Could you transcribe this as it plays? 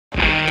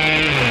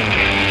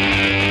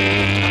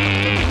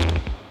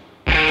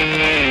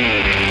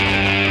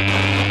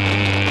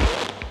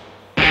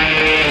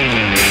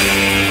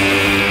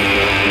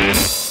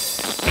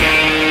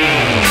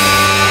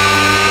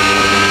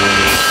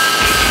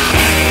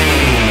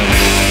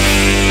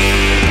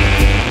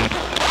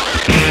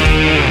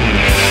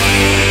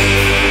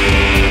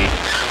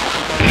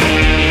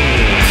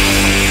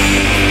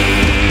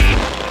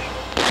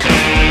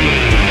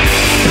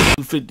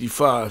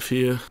55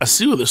 here. I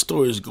see where the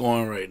story is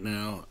going right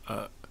now.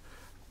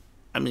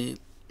 I mean,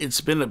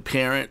 it's been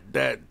apparent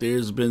that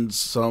there's been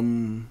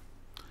some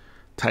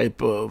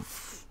type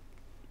of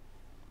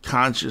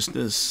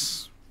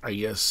consciousness, I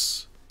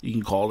guess you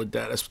can call it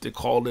that. That's what they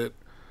called it.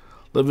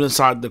 Living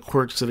inside the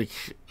quirks of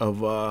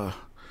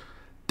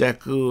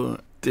Deku.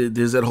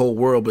 There's that whole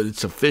world, but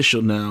it's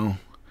official now.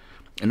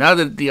 And now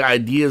that the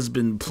idea has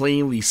been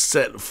plainly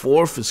set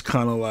forth, it's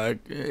kind of like,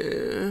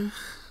 I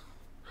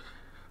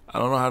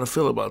don't know how to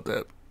feel about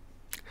that.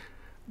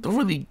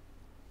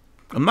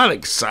 I'm not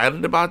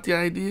excited about the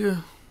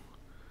idea.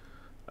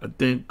 I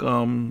think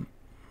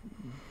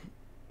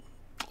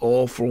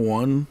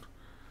allforone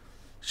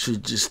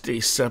should just stay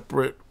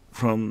separate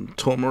from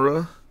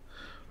Tomura.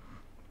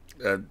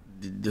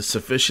 The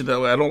sufficient that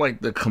way. I don't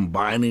like the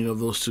combining of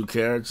those two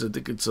characters. I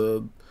think it's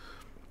a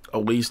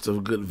waste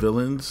of good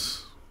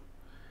villains.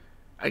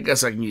 I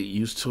guess I can get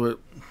used to it.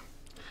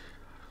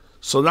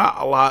 So not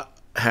a lot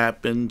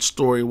happened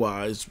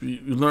story-wise.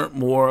 We learned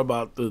more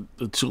about the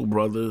two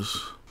brothers.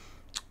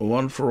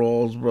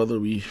 Oneforall's brother,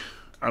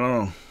 I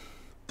don't know.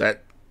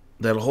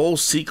 That whole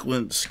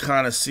sequence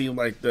kind of seemed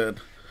like that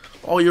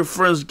all your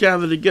friends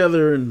gather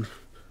together and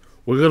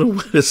we're going to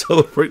win and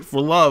celebrate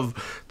for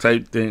love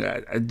type thing.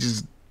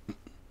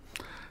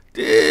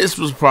 This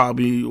was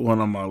probably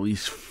one of my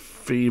least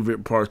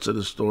favorite parts of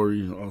the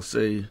story, I'll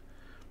say.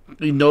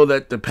 We know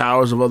that the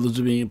powers of others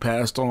are being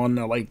passed on.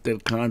 I like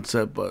that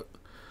concept, but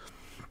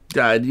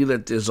the idea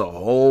that there's a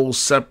whole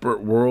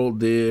separate world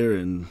there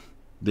and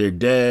they're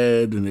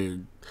dead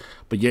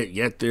but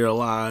yet they're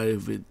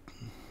alive, it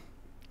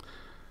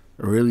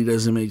really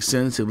doesn't make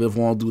sense. They live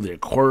on through their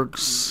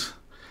quirks.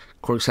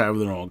 Quirks have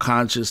their own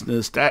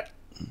consciousness. That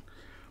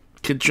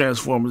could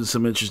transform into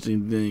some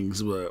interesting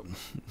things, but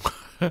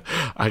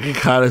I can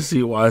kind of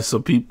see why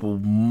some people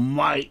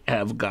might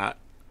have got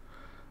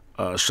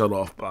shut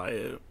off by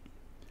it.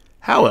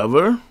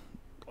 However,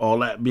 all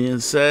that being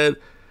said,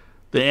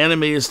 the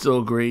anime is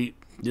still great.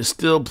 There's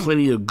still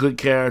plenty of good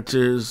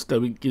characters that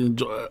we can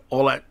enjoy.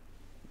 All that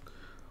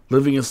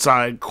living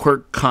inside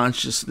quirk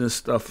consciousness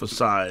stuff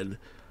aside,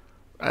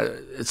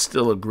 it's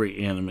still a great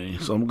anime.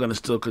 So I'm going to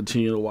still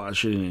continue to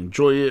watch it and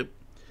enjoy it.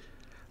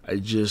 I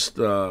just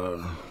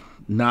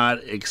not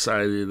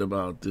excited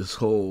about this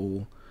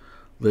whole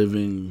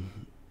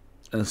living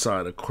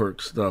inside of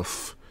quirk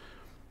stuff.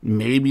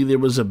 Maybe there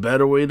was a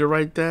better way to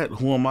write that.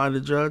 Who am I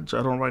to judge?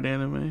 I don't write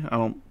anime. I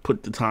don't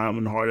put the time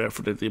and hard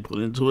effort that they put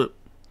into it.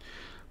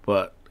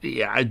 But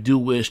yeah, I do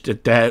wish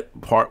that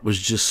part was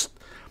just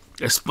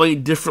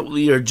explained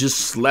differently or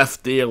just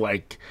left there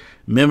like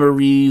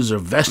memories or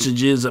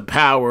vestiges of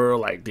power.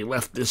 Like they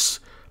left this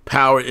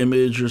power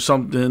image or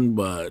something.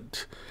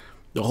 But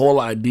the whole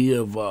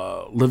idea of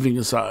living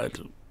inside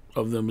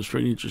of them is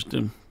pretty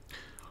interesting.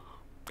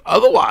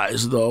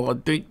 Otherwise, though, I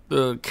think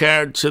the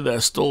character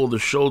that stole the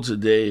show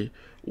today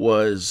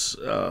was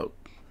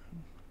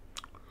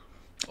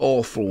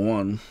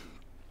allforone.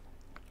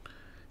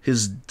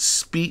 His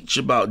speech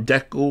about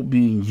Deku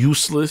being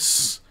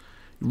useless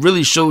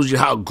really shows you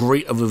how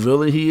great of a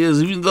villain he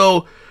is. Even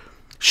though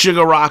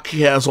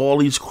Shigaraki has all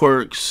these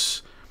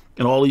quirks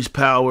and all these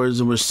powers,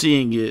 and we're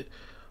seeing it,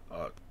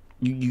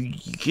 you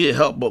can't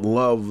help but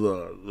love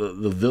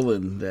the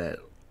villain that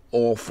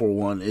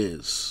allforone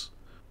is.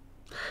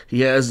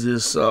 He has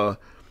this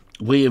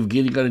way of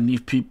getting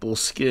underneath people's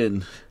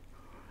skin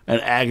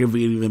and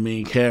aggravating the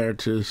main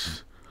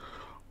characters.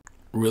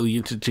 Really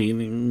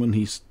entertaining when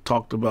he's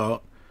talked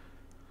about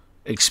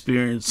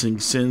experiencing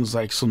sins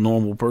like some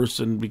normal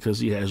person because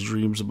he has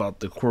dreams about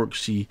the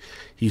quirks he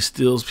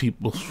steals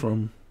people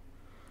from.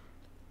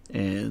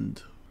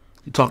 And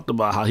he talked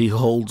about how he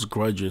holds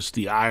grudges,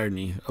 the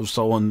irony of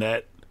someone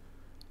that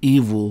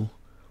evil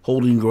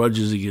holding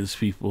grudges against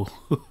people.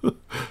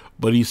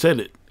 But he said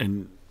it,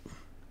 and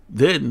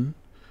then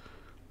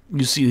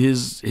you see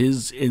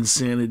his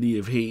insanity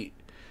of hate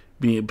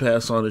being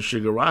passed on to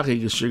Shigaraki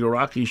because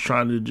Shigaraki's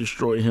trying to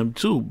destroy him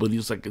too, but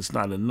he's like, it's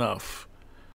not enough.